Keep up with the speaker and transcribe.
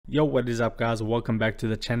Yo, what is up guys, welcome back to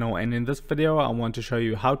the channel, and in this video I want to show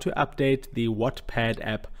you how to update the Wattpad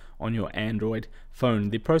app on your Android phone.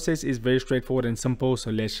 The process is very straightforward and simple,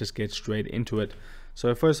 so let's just get straight into it.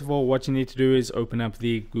 So first of all, what you need to do is open up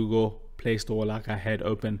the Google Play Store like I had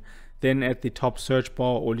open. Then at the top search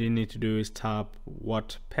bar, all you need to do is type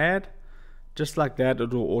Wattpad. Just like that,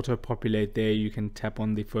 it will auto populate there. You can tap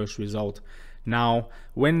on the first result. Now,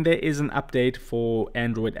 when there is an update for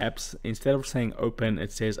Android apps, instead of saying open,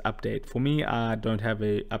 it says update. For me, I don't have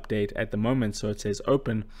an update at the moment, so it says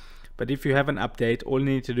open. But if you have an update, all you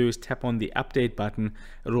need to do is tap on the update button.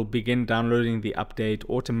 It will begin downloading the update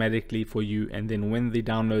automatically for you, and then when the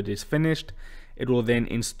download is finished, it will then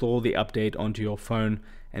install the update onto your phone,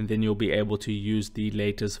 and then you'll be able to use the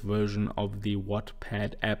latest version of the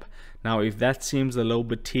Wattpad app. Now, if that seems a little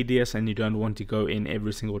bit tedious and you don't want to go in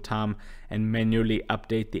every single time and manually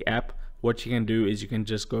update the app, what you can do is you can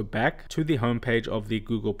just go back to the home page of the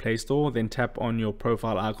Google Play Store, then tap on your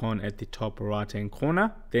profile icon at the top right hand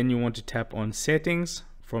corner. Then you want to tap on settings.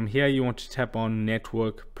 From here you want to tap on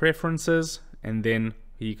network preferences, and then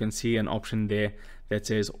you can see an option there that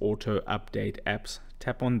says auto update apps.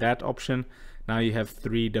 Tap on that option. Now you have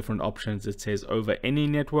three different options. It says over any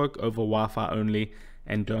network, over Wi-Fi only,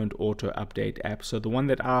 and don't auto update apps. So the one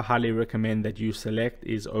that I highly recommend that you select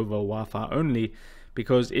is over Wi-Fi only,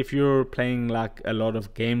 because if you're playing like a lot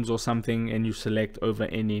of games or something and you select over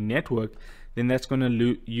any network, then that's going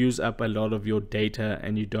to use up a lot of your data,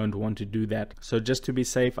 and you don't want to do that. So just to be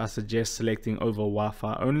safe, I suggest selecting over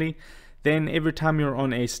Wi-Fi only. Then every time you're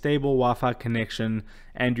on a stable Wi-Fi connection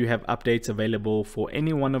and you have updates available for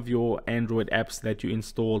any one of your Android apps that you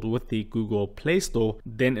installed with the Google Play Store,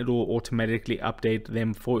 then it will automatically update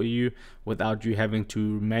them for you without you having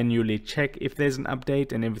to manually check if there's an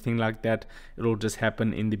update and everything like that. It will just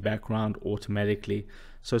happen in the background automatically.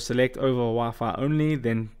 So select over Wi-Fi only,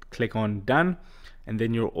 then click on done, and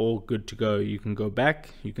then you're all good to go. You can go back,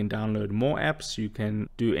 you can download more apps, you can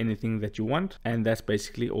do anything that you want, and that's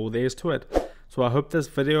basically all there is to it. So I hope this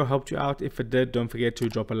video helped you out. If it did, don't forget to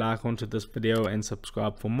drop a like onto this video and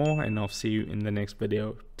subscribe for more, and I'll see you in the next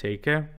video. Take care.